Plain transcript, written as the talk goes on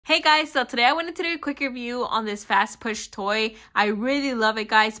Hey guys, so today I wanted to do a quick review on this fast push toy. I really love it,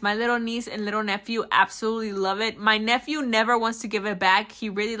 guys. My little niece and little nephew absolutely love it. My nephew never wants to give it back. He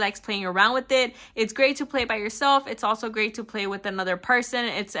really likes playing around with it. It's great to play by yourself. It's also great to play with another person.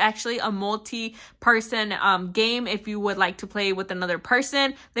 It's actually a multi-person game if you would like to play with another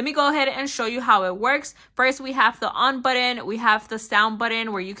person. Let me go ahead and show you how it works. First, we have the on button. We have the sound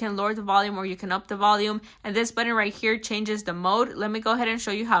button where you can lower the volume or you can up the volume. And this button right here changes the mode. Let me go ahead and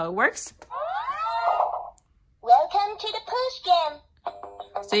show you how it works. Welcome to the push game.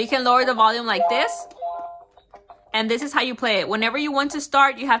 So you can lower the volume like this. And this is how you play it. Whenever you want to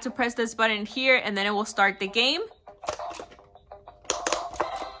start, you have to press this button here and then it will start the game.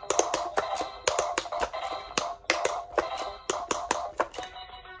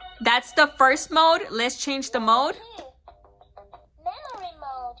 That's the first mode. Let's change the mode. Memory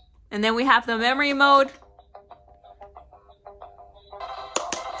mode. And then we have the memory mode.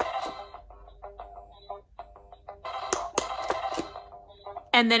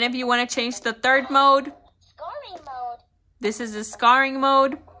 And then if you want to change the third mode, Scoring mode. this is the scarring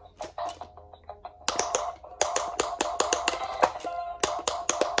mode.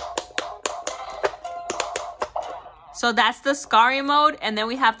 So that's the scarring mode, and then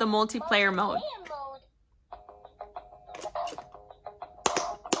we have the multiplayer mode.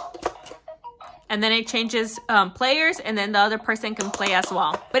 And then it changes players, and then the other person can play as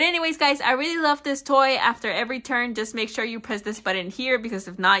well. But anyways, guys, I really love this toy. After every turn, just make sure you press this button here, because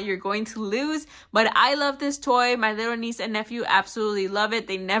if not, you're going to lose. But I love this toy. My little niece and nephew absolutely love it.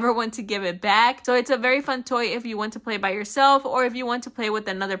 They never want to give it back. So it's a very fun toy if you want to play by yourself, or if you want to play with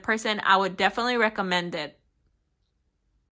another person. I would definitely recommend it.